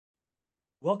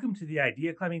Welcome to the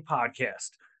Idea Climbing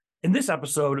Podcast. In this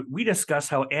episode, we discuss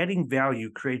how adding value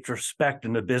creates respect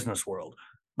in the business world.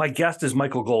 My guest is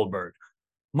Michael Goldberg.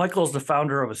 Michael is the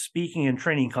founder of a speaking and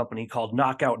training company called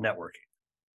Knockout Networking.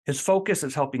 His focus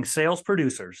is helping sales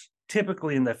producers,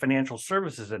 typically in the financial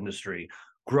services industry,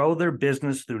 grow their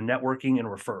business through networking and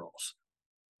referrals.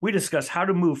 We discuss how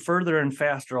to move further and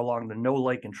faster along the know,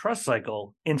 like, and trust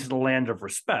cycle into the land of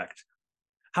respect,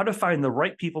 how to find the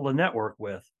right people to network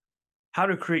with, how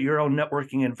to create your own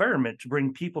networking environment to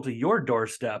bring people to your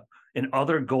doorstep, and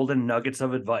other golden nuggets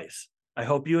of advice. I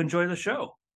hope you enjoy the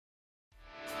show.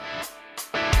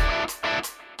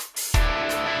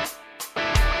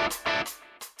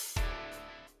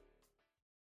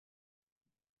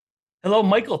 Hello,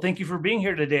 Michael. Thank you for being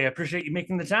here today. I appreciate you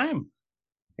making the time.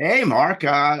 Hey, Mark.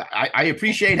 I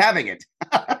appreciate having it.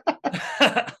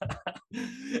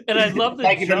 And I'd love to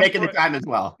thank you for making the time as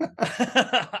well.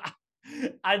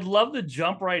 I'd love to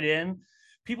jump right in.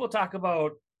 People talk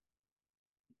about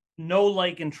know,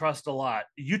 like, and trust a lot.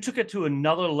 You took it to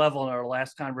another level in our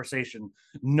last conversation.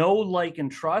 Know, like,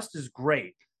 and trust is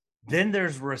great. Then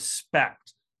there's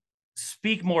respect.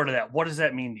 Speak more to that. What does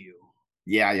that mean to you?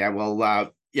 Yeah. Well,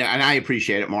 and I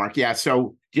appreciate it, Mark. Yeah.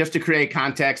 So just to create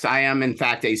context, I am, in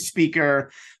fact, a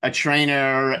speaker, a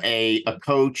trainer, a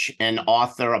coach, an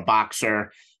author, a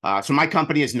boxer. So my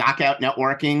company is Knockout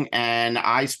Networking, and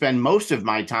I spend most of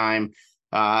my time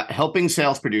helping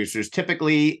sales producers,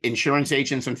 typically insurance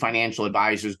agents and financial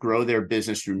advisors, grow their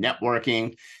business through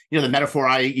networking. You know, the metaphor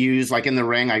I use, like in the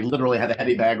ring, I literally have a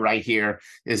heavy bag right here,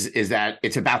 is that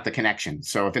it's about the connection.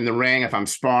 So if in the ring, if I'm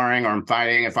sparring or I'm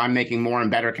fighting, if I'm making more and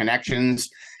better connections,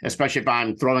 especially if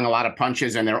I'm throwing a lot of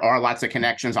punches and there are lots of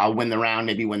connections, I'll win the round,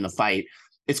 maybe win the fight.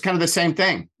 It's kind of the same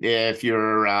thing. If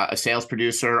you're a sales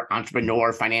producer,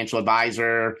 entrepreneur, financial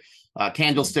advisor,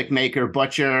 candlestick maker,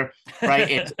 butcher,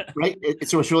 right?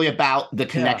 So it's really about the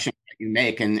connection that you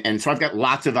make. And so I've got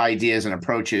lots of ideas and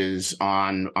approaches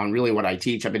on really what I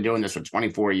teach. I've been doing this for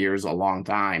 24 years, a long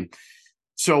time.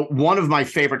 So one of my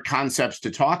favorite concepts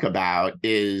to talk about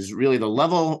is really the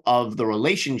level of the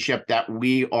relationship that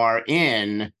we are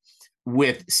in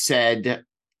with said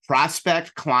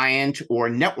prospect, client, or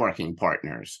networking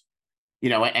partners. You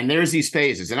know, and there's these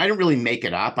phases, and I didn't really make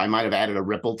it up. I might have added a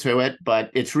ripple to it, but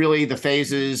it's really the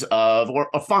phases of, or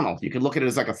a funnel. You could look at it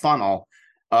as like a funnel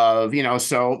of, you know,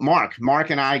 so Mark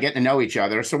and I get to know each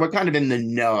other. So we're kind of in the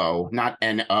know, not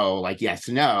N-O, like yes,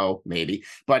 no, maybe,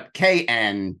 but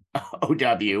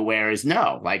K-N-O-W, whereas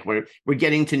no, like we're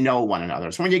getting to know one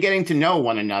another. So when you're getting to know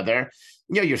one another,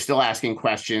 you know, you're still asking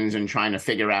questions and trying to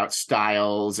figure out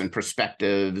styles and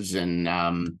perspectives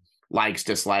and likes,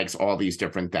 dislikes, all these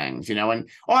different things, you know. And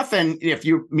often if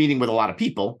you're meeting with a lot of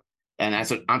people, and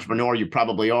as an entrepreneur, you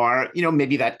probably are, you know,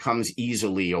 maybe that comes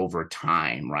easily over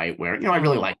time, right? Where, you know, I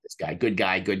really like this guy, good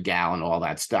gal, and all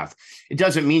that stuff. It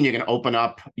doesn't mean you're going to open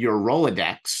up your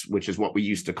Rolodex, which is what we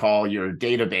used to call your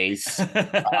database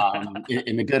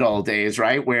in the good old days,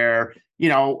 right? Where, you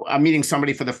know, I'm meeting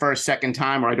somebody for the first, second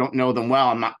time, or I don't know them well.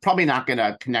 I'm probably not going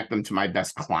to connect them to my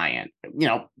best client, you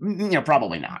know,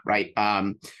 probably not, right?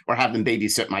 Or have them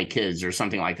babysit my kids or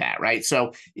something like that, right?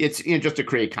 So it's, you know, just to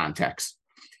create context.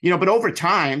 You know, but over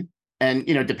time, and,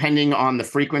 you know, depending on the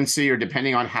frequency or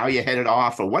depending on how you hit it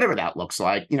off or whatever that looks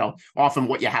like, you know, often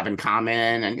what you have in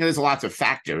common, and, you know, there's lots of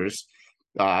factors,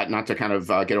 not to kind of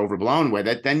get overblown with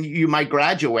it, then you might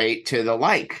graduate to the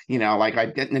like, you know, like I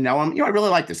get to know him, you know, I really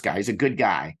like this guy. He's a good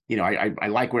guy. You know, I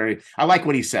like I like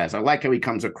what he says. I like how he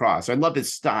comes across. I love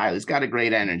his style. He's got a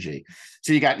great energy.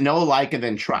 So you got know, like, and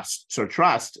then trust. So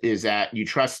trust is that you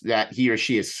trust that he or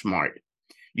she is smart.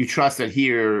 You trust that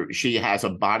he or she has a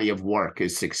body of work,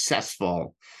 is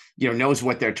successful, you know, knows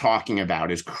what they're talking about,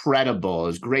 is credible,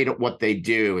 is great at what they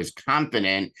do, is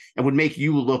confident, and would make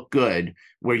you look good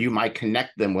where you might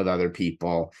connect them with other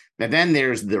people. And then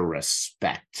there's the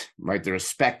respect, right? The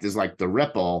respect is like the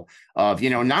ripple of, you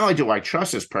know, not only do I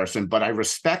trust this person, but I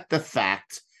respect the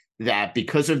fact that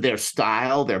because of their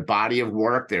style, their body of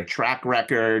work, their track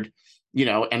record, you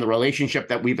know, and the relationship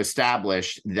that we've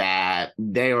established, that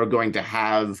they are going to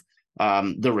have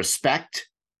the respect,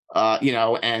 you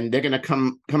know, and they're going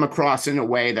to come across in a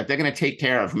way that they're going to take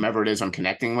care of whomever it is I'm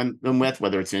connecting them with,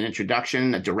 whether it's an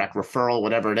introduction, a direct referral,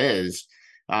 whatever it is,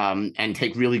 and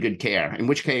take really good care, in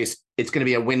which case it's going to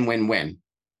be a win-win-win.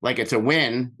 Like it's a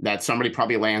win that somebody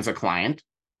probably lands a client,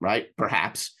 right?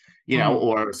 Perhaps, you know,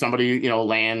 or somebody, you know,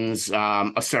 lands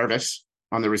a service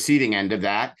on the receiving end of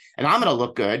that. And I'm going to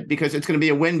look good because it's going to be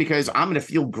a win, because I'm going to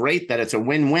feel great that it's a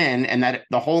win-win and that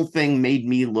the whole thing made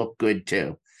me look good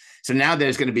too. So now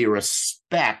there's going to be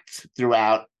respect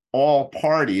throughout all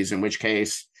parties, in which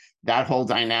case that whole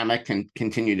dynamic can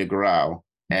continue to grow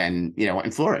and,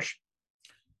 and flourish.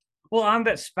 Well, on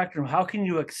that spectrum, how can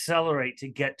you accelerate to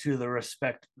get to the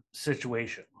respect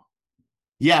situation?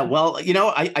 Yeah, well,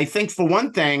 I think for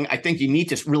one thing, I think you need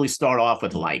to really start off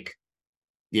with like,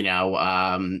 know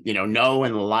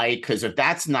and like, because if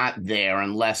that's not there,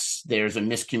 unless there's a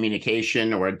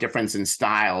miscommunication or a difference in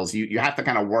styles, you have to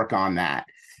kind of work on that.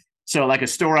 So like a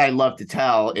story I love to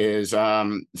tell is, so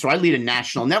I lead a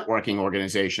national networking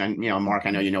organization, Mark,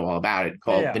 I know you know all about it,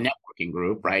 called the Networking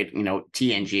Group, right?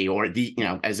 TNG, or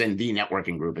as in the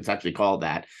Networking Group, it's actually called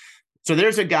that. So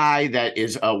there's a guy that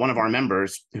is one of our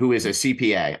members who is a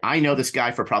CPA. I know this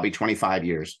guy for probably 25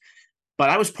 years. But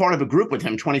I was part of a group with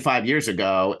him 25 years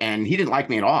ago, and he didn't like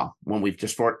me at all when we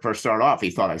just first started off.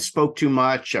 He thought I spoke too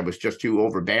much. I was just too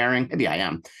overbearing. Maybe I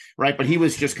am, right? But he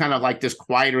was just kind of like this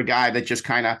quieter guy that just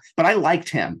kind of, but I liked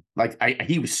him.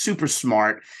 He was super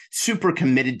smart, super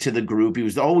committed to the group. He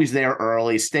was always there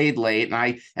early, stayed late.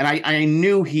 And I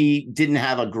knew he didn't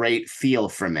have a great feel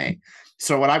for me.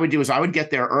 So what I would do is I would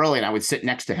get there early and I would sit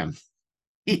next to him,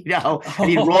 and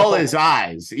he'd roll his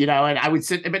eyes, and I would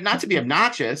sit, but not to be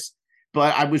obnoxious.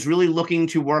 But I was really looking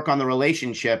to work on the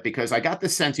relationship because I got the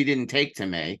sense he didn't take to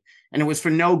me. And it was for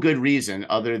no good reason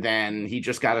other than he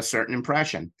just got a certain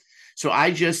impression. So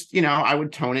I just, I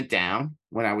would tone it down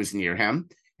when I was near him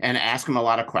and ask him a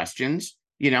lot of questions,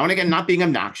 and again, not being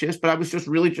obnoxious, but I was just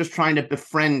really just trying to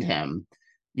befriend him,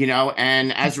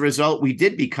 and as a result, we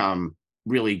did become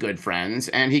really good friends,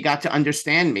 and he got to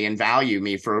understand me and value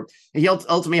me he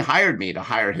ultimately hired me to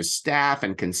hire his staff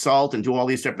and consult and do all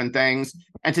these different things.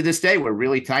 And to this day, we're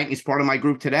really tight. He's part of my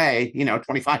group today,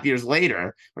 25 years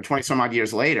later or 20 some odd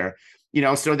years later,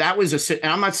 so that was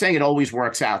and I'm not saying it always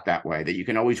works out that way, that you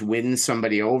can always win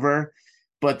somebody over,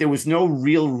 but there was no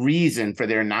real reason for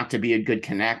there not to be a good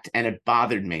connect. And it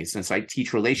bothered me since I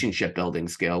teach relationship building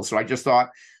skills. So I just thought,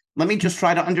 let me just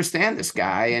try to understand this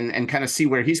guy and kind of see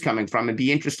where he's coming from and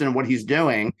be interested in what he's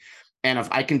doing. And if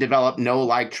I can develop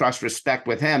like, trust, respect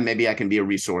with him, maybe I can be a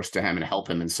resource to him and help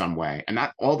him in some way. And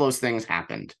that all those things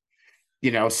happened,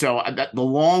 so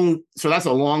that's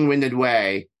a long-winded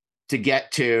way to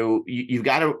get to, you've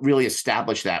got to really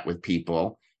establish that with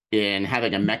people in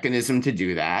having a mechanism to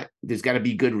do that. There's got to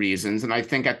be good reasons. And I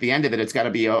think at the end of it, it's got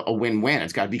to be a win-win.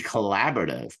 It's got to be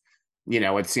collaborative.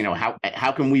 It's,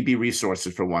 how can we be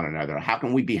resources for one another? How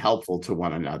can we be helpful to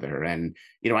one another? And,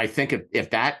 I think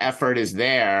if that effort is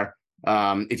there,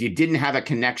 if you didn't have a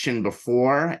connection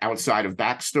before outside of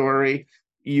backstory,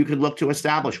 you could look to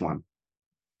establish one.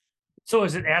 So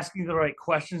is it asking the right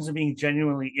questions and being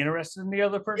genuinely interested in the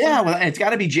other person? Yeah, well, it's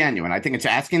got to be genuine. I think it's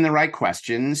asking the right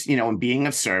questions, and being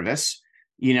of service,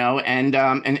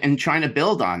 and trying to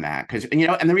build on that. Because,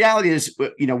 and the reality is,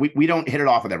 we don't hit it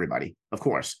off with everybody, of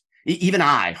course. Even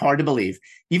I, hard to believe,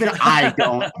 even I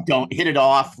don't hit it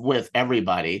off with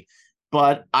everybody.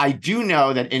 But I do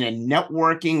know that in a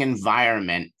networking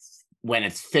environment, when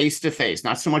it's face-to-face,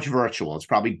 not so much virtual, it's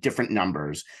probably different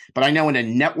numbers. But I know in a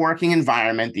networking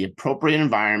environment, the appropriate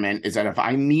environment is that if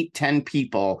I meet 10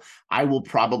 people, I will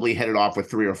probably hit it off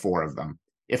with 3 or 4 of them.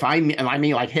 I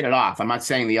mean like hit it off. I'm not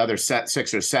saying the other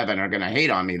 6 or 7 are going to hate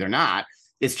on me. They're not.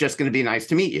 It's just going to be nice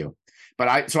to meet you. But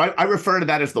I refer to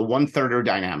that as the 1/3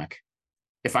 dynamic.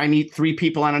 If I meet 3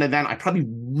 people on an event, I probably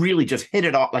really just hit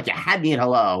it off. Like you had me at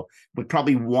hello with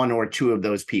probably 1 or 2 of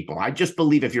those people. I just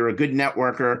believe if you're a good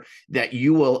networker that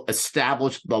you will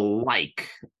establish the right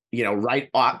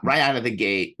out of the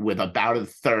gate with about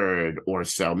 1/3 or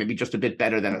so, maybe just a bit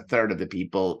better than 1/3 of the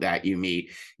people that you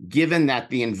meet, given that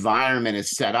the environment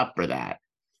is set up for that.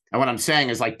 And what I'm saying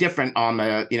is like different on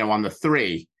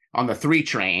the 3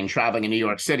 train traveling in New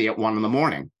York City at 1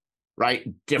 a.m, right?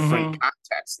 Different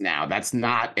context now. That's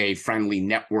not a friendly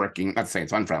networking. Not saying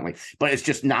it's unfriendly, but it's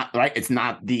just not right. It's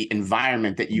not the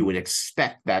environment that you would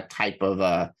expect that type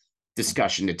of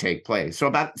discussion to take place. So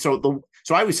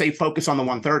I would say focus on the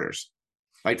 1/3ers,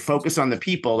 right? Focus on the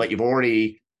people that you've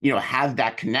already, have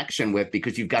that connection with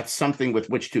because you've got something with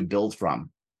which to build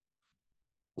from.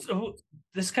 So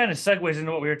this kind of segues into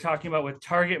what we were talking about with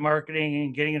target marketing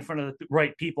and getting in front of the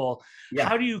right people. Yeah.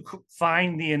 How do you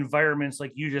find the environments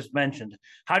like you just mentioned?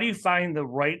 How do you find the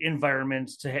right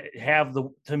environments to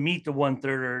to meet the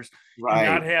 1/3ers, right? And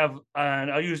not have,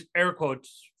 and I'll use air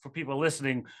quotes for people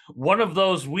listening, one of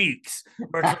those weeks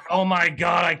where it's like, oh my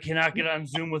God, I cannot get on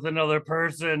Zoom with another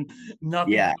person.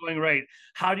 Nothing's going right.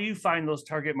 How do you find those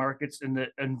target markets in the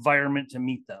environment to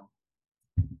meet them?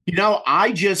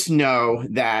 I just know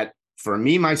that for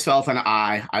me, myself, and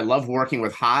I love working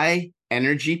with high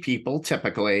energy people,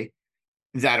 typically,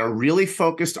 that are really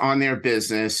focused on their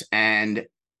business and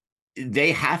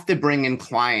they have to bring in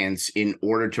clients in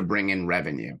order to bring in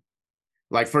revenue.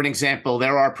 Like, for an example,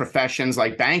 there are professions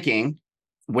like banking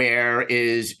where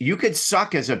you could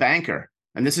suck as a banker.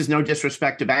 And this is no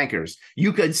disrespect to bankers.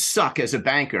 You could suck as a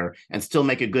banker and still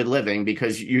make a good living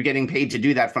because you're getting paid to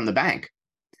do that from the bank.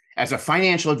 As a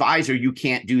financial advisor, you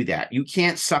can't do that. You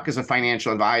can't suck as a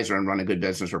financial advisor and run a good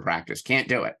business or practice. Can't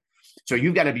do it. So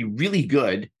you've got to be really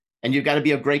good, and you've got to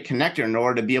be a great connector in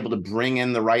order to be able to bring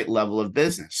in the right level of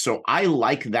business. So I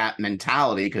like that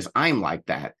mentality because I'm like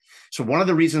that. So one of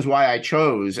the reasons why I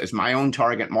chose as my own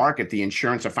target market the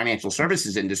insurance or financial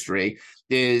services industry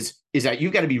is that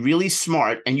you've got to be really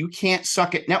smart, and you can't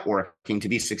suck at networking to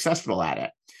be successful at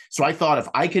it. So I thought if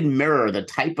I could mirror the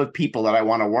type of people that I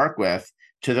want to work with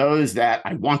to those that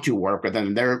I want to work with,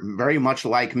 and they're very much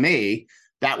like me,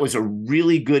 that was a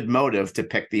really good motive to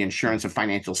pick the insurance and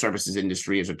financial services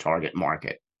industry as a target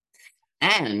market.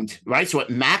 And, right, so it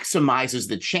maximizes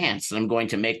the chance that I'm going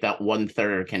to make that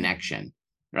 1/3 connection,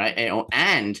 right?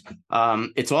 And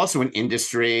it's also an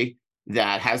industry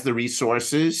that has the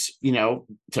resources,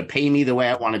 to pay me the way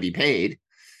I want to be paid,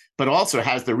 but also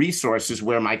has the resources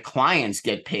where my clients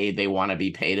get paid they want to be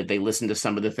paid if they listen to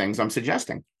some of the things I'm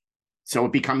suggesting. So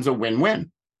it becomes a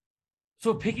win-win.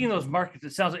 So picking those markets,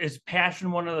 it sounds like, is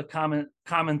passion one of the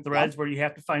common threads where you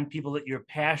have to find people that you're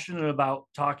passionate about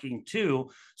talking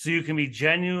to, so you can be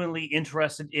genuinely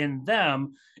interested in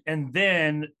them and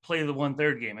then play the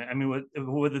 1/3 game. I mean,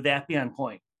 would that be on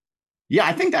point? Yeah,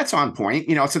 I think that's on point.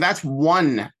 So that's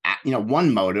one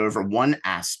motive or one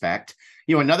aspect.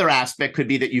 Another aspect could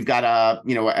be that you've got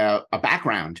a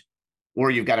background, or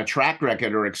you've got a track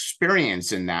record or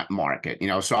experience in that market.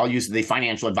 So I'll use the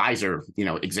financial advisor,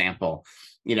 example,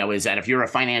 is that if you're a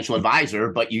financial advisor,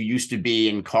 but you used to be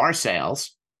in car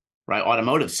sales, right,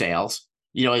 automotive sales,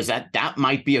 is that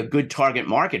might be a good target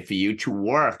market for you to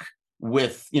work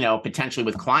with, potentially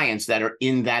with clients that are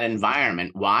in that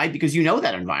environment. Why? Because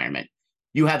that environment.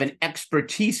 You have an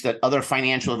expertise that other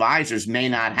financial advisors may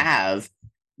not have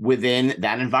within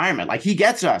that environment. Like, he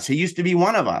gets us. He used to be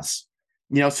one of us.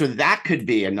 So that could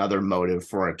be another motive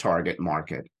for a target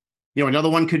market. Another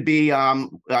one could be,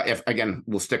 if, again,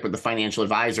 we'll stick with the financial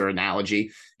advisor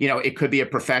analogy, it could be a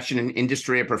profession, an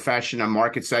industry, a profession, a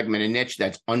market segment, a niche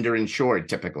that's underinsured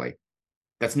typically,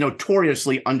 that's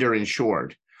notoriously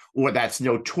underinsured, or that's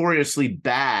notoriously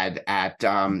bad at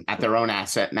their own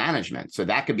asset management. So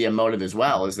that could be a motive as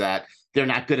well, is that they're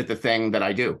not good at the thing that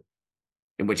I do,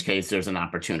 in which case there's an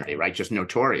opportunity, right? Just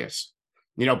notorious.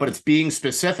 But it's being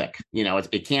specific.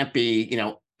 It can't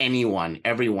be, anyone,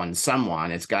 everyone,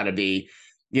 someone. It's got to be,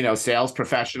 sales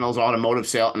professionals, automotive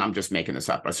sales, and I'm just making this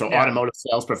up. So yeah. Automotive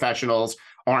sales professionals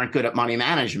aren't good at money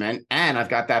management, and I've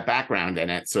got that background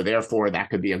in it. So therefore, that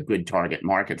could be a good target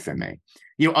market for me.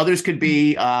 Others could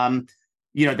be,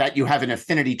 that you have an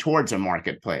affinity towards a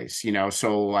marketplace.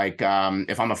 So like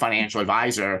if I'm a financial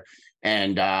advisor,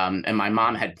 and my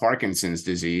mom had Parkinson's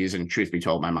disease, and truth be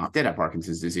told, my mom did have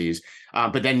Parkinson's disease.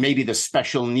 But then maybe the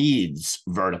special needs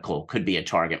vertical could be a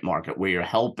target market where you're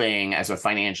helping as a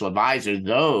financial advisor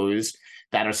those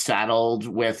that are saddled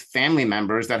with family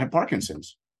members that have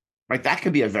Parkinson's, right? That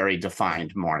could be a very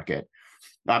defined market.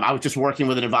 I was just working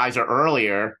with an advisor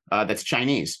earlier that's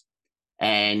Chinese.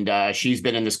 And she's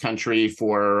been in this country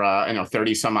for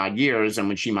 30 some odd years. And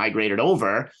when she migrated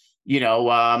over, she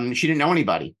didn't know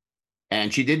anybody.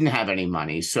 And she didn't have any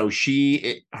money. So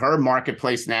her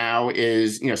marketplace now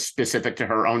is, specific to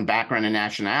her own background and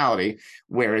nationality,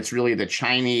 where it's really the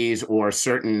Chinese or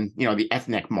certain, the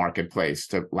ethnic marketplace,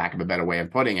 to lack of a better way of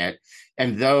putting it.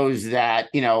 And those that,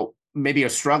 maybe are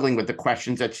struggling with the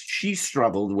questions that she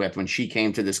struggled with when she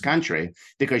came to this country,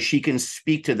 because she can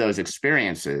speak to those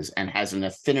experiences and has an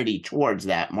affinity towards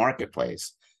that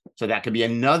marketplace. So that could be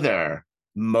another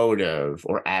motive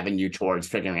or avenue towards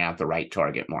figuring out the right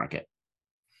target market.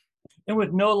 And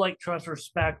with know, like, trust,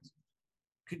 respect,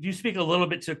 could you speak a little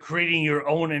bit to creating your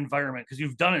own environment? Because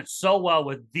you've done it so well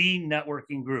with the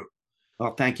networking group.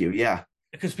 Oh, thank you. Yeah.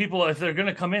 Because people, if they're going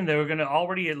to come in, they're going to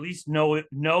already at least know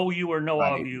you or know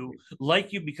of you,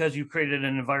 like you because you created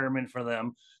an environment for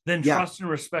them. Then trust and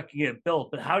respect can get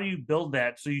built. But how do you build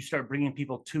that so you start bringing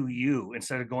people to you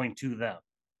instead of going to them?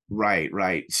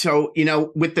 Right. So,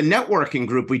 with the networking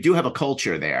group, we do have a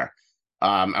culture there.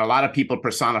 A lot of people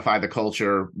personify the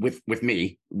culture with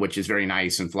me, which is very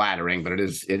nice and flattering, but it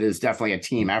is definitely a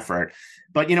team effort.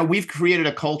 But, we've created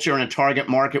a culture and a target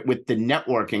market with the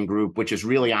networking group, which is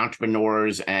really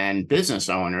entrepreneurs and business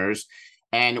owners.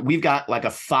 And we've got like a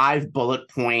 5-bullet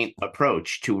point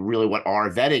approach to really what our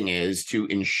vetting is to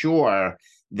ensure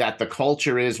that the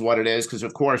culture is what it is. Because,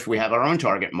 of course, we have our own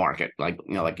target market, like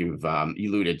you've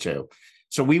alluded to.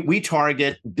 So we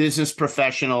target business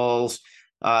professionals,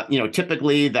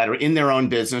 typically that are in their own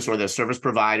business or they're service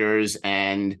providers,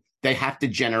 and they have to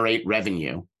generate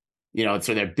revenue.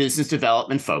 So they're business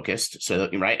development focused. So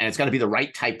right, and it's got to be the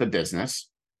right type of business.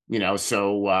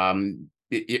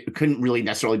 It couldn't really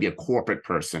necessarily be a corporate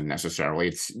person necessarily.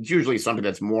 It's usually something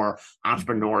that's more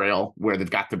entrepreneurial, where they've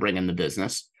got to bring in the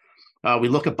business. We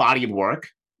look at body of work.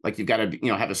 Like you've got to,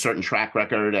 have a certain track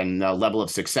record and level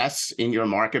of success in your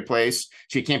marketplace.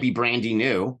 So you can't be brandy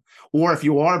new. Or if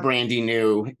you are brandy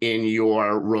new in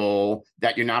your role,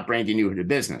 that you're not brandy new to the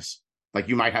business. Like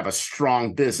you might have a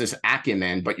strong business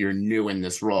acumen, but you're new in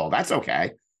this role. That's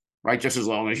okay, right? Just as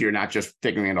long as you're not just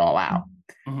figuring it all out.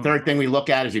 Mm-hmm. Third thing we look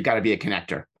at is you've got to be a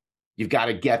connector. You've got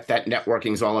to get that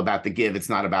networking is all about the give. It's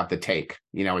not about the take.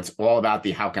 It's all about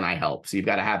the how can I help. So you've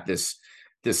got to have this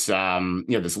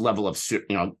level of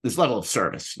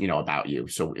service, about you.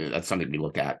 So that's something we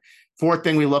look at. Fourth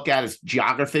thing we look at is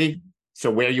geography. So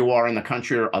where you are in the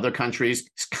country or other countries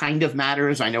kind of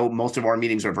matters. I know most of our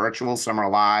meetings are virtual, some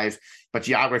are live, but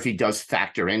geography does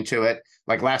factor into it.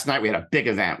 Like last night, we had a big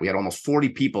event. We had almost 40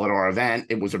 people at our event.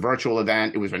 It was a virtual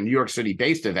event. It was a New York City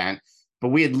based event, but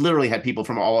we had literally had people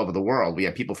from all over the world. We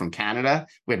had people from Canada.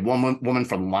 We had one woman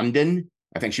from London.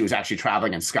 I think she was actually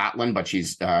traveling in Scotland, but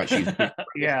she's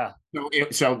yeah.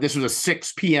 So this was a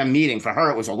 6 p.m. meeting. For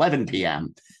her, it was 11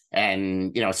 p.m.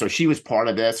 And, so she was part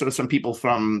of this. So some people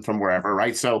from wherever,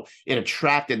 right? So it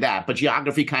attracted that, but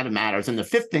geography kind of matters. And the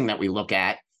fifth thing that we look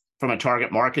at from a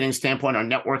target marketing standpoint, our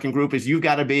networking group, is you've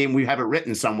got to be, and we have it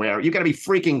written somewhere, you've got to be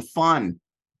freaking fun.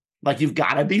 Like you've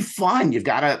got to be fun. You've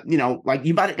got to,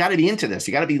 you got to be into this.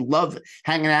 You got to be love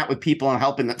hanging out with people and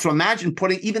helping them. So imagine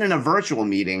putting, even in a virtual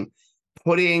meeting,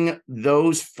 putting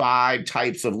those 5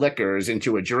 types of liquors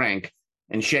into a drink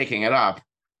and shaking it up,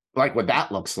 like what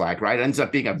that looks like, right? It ends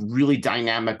up being a really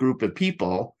dynamic group of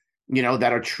people,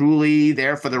 that are truly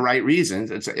there for the right reasons.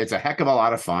 It's a heck of a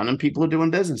lot of fun, and people are doing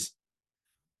business.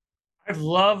 I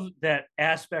love that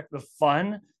aspect of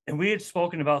fun. And we had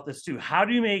spoken about this too. How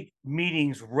do you make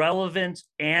meetings relevant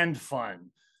and fun?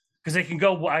 Because they can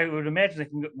go, I would imagine they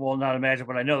can go, well, not imagine,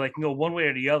 but I know they can go one way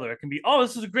or the other. It can be, oh,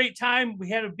 this is a great time. We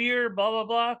had a beer, blah, blah,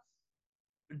 blah.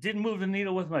 Didn't move the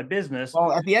needle with my business.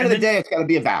 Well, at the end of the day, it's got to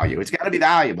be a value. It's got to be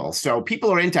valuable. So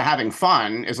people are into having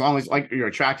fun as long as you're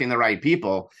attracting the right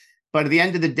people. But at the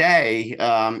end of the day,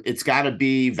 it's got to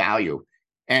be value.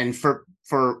 And for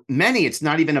many, it's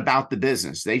not even about the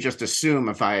business. They just assume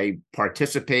if I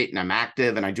participate and I'm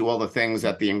active and I do all the things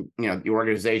that the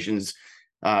organization's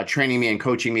training me and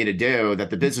coaching me to do, that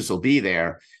the business will be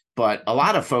there. But a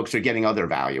lot of folks are getting other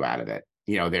value out of it.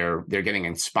 They're getting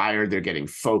inspired, they're getting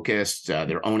focused,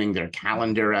 they're owning their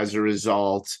calendar as a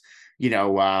result.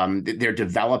 They're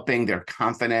developing their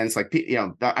confidence. Like,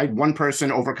 I had one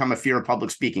person overcome a fear of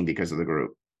public speaking because of the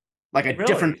group, like a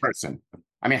different person.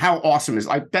 I mean, how awesome is,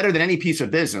 like, better than any piece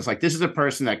of business. Like, this is a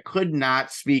person that could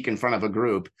not speak in front of a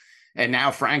group. And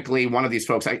now, frankly, one of these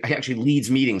folks actually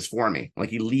leads meetings for me. Like,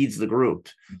 he leads the group.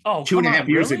 Oh, 2.5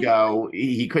 years ago,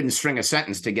 he couldn't string a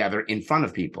sentence together in front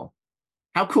of people.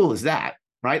 How cool is that?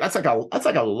 Right? That's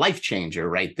like a life changer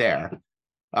right there.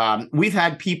 We've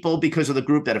had people because of the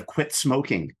group that have quit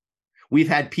smoking. We've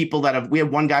had people we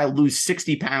had one guy lose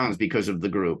 60 pounds because of the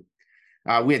group.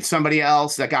 We had somebody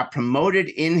else that got promoted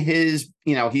in his,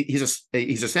 he's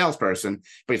a salesperson,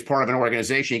 but he's part of an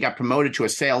organization. He got promoted to a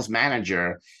sales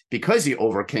manager because he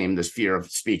overcame this fear of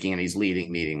speaking, and he's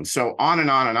leading meetings. So on and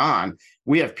on and on.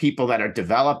 We have people that are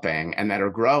developing and that are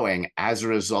growing as a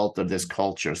result of this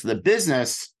culture. So the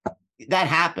business, that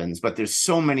happens, but there's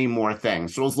so many more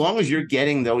things. So as long as you're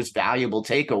getting those valuable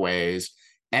takeaways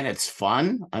and it's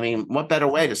fun, I mean, what better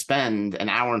way to spend an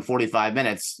hour and 45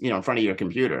 minutes, in front of your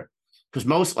computer? Because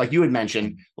most, like you had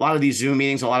mentioned, a lot of these Zoom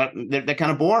meetings, they're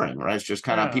kind of boring, right? It's just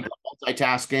kind of people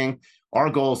multitasking.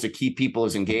 Our goal is to keep people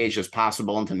as engaged as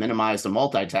possible and to minimize the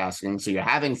multitasking. So you're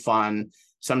having fun.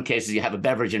 Some cases you have a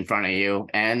beverage in front of you,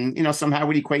 and somehow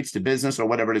it equates to business or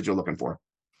whatever it is you're looking for.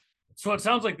 So it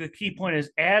sounds like the key point is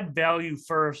add value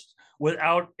first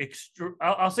without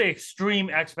I'll say extreme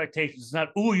expectations. It's not,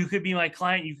 oh, you could be my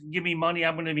client, you can give me money,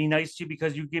 I'm going to be nice to you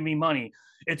because you give me money.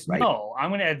 It's right. No, I'm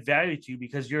going to add value to you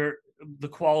because you're the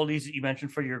qualities that you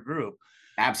mentioned for your group.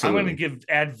 Absolutely. I'm going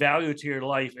to add value to your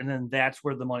life, and then that's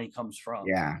where the money comes from.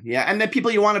 Yeah. And the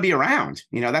people you want to be around,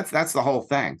 that's the whole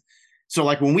thing. So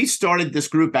like when we started this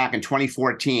group back in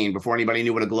 2014, before anybody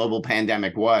knew what a global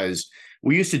pandemic was,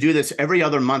 we used to do this every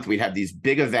other month. We'd have these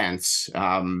big events.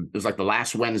 It was like the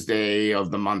last Wednesday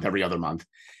of the month, every other month.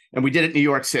 And we did it in New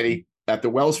York City at the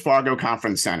Wells Fargo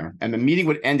Conference Center. And the meeting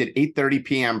would end at 8:30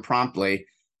 p.m. promptly.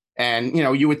 And,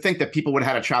 you would think that people would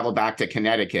have had to travel back to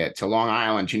Connecticut, to Long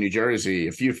Island, to New Jersey,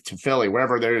 a few to Philly,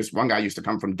 wherever. There's one guy used to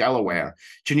come from Delaware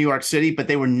to New York City, but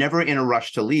they were never in a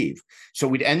rush to leave. So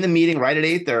we'd end the meeting right at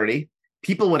 8:30.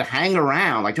 People would hang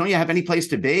around, like, don't you have any place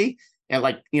to be? And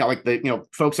like the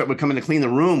folks that would come in to clean the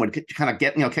room would kind of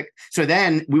get kick. So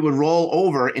then we would roll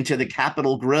over into the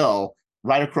Capitol Grill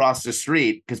right across the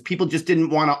street because people just didn't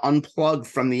want to unplug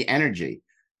from the energy.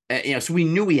 So we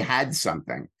knew we had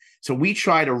something. So we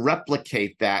try to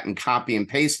replicate that and copy and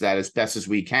paste that as best as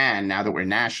we can now that we're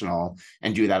national,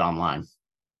 and do that online.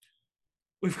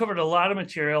 We've covered a lot of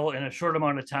material in a short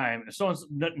amount of time. So it's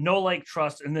know, like,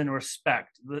 trust, and then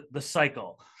respect, the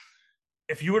cycle.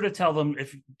 If you were to tell them,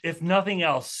 if nothing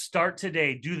else, start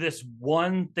today, do this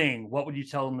one thing, what would you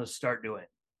tell them to start doing?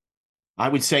 I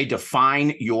would say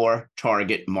define your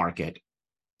target market.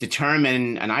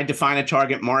 Determine, and I define a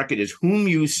target market as whom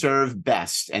you serve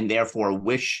best and therefore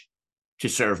wish to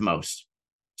serve most.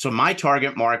 So my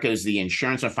target market is the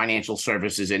insurance and financial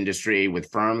services industry,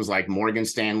 with firms like Morgan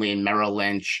Stanley and Merrill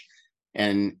Lynch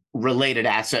and related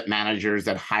asset managers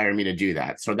that hire me to do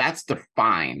that. So that's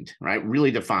defined, right?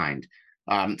 Really defined.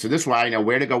 So this way I know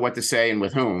where to go, what to say, and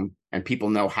with whom, and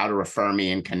people know how to refer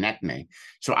me and connect me.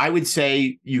 So I would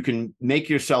say you can make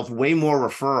yourself way more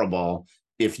referable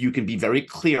if you can be very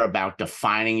clear about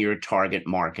defining your target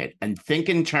market and think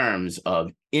in terms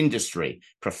of industry,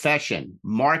 profession,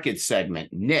 market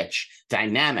segment, niche,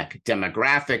 dynamic,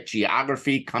 demographic,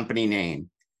 geography, company name.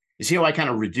 You see how I kind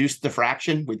of reduced the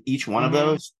fraction with each one of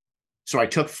those? So I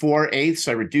took 4/8,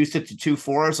 I reduced it to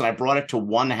 2/4, and I brought it to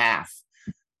 1/2.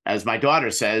 As my daughter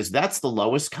says, that's the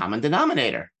lowest common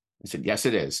denominator. I said, yes,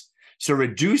 it is. So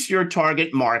reduce your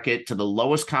target market to the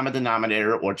lowest common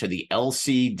denominator, or to the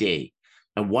LCD.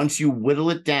 And once you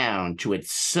whittle it down to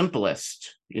its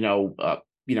simplest, dynamic,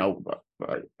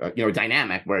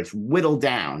 where it's whittled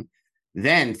down,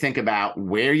 then think about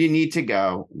where you need to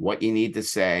go, what you need to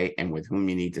say, and with whom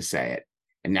you need to say it.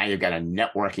 And now you've got a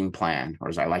networking plan, or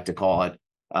as I like to call it,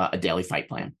 a daily fight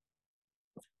plan.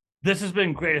 This has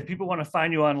been great. If people want to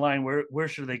find you online, where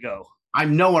should they go?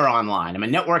 I'm nowhere online. I'm a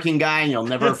networking guy, and you'll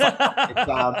never find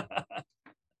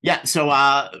it. So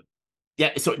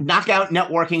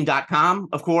knockoutnetworking.com,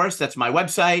 of course, that's my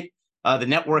website. The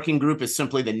networking group is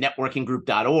simply the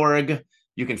networkinggroup.org.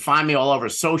 You can find me all over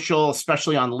social,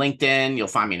 especially on LinkedIn. You'll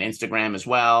find me on Instagram as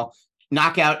well.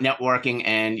 Knockout Networking,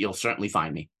 and you'll certainly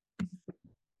find me.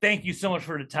 Thank you so much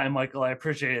for the time, Michael. I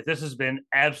appreciate it. This has been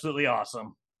absolutely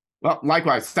awesome. Well,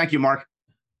 likewise. Thank you, Mark.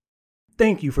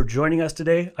 Thank you for joining us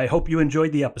today. I hope you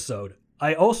enjoyed the episode.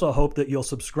 I also hope that you'll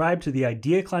subscribe to the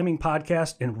Idea Climbing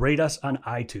podcast and rate us on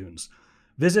iTunes.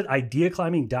 Visit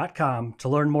ideaclimbing.com to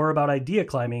learn more about idea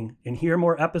climbing and hear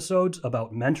more episodes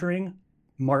about mentoring,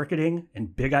 marketing,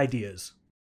 and big ideas.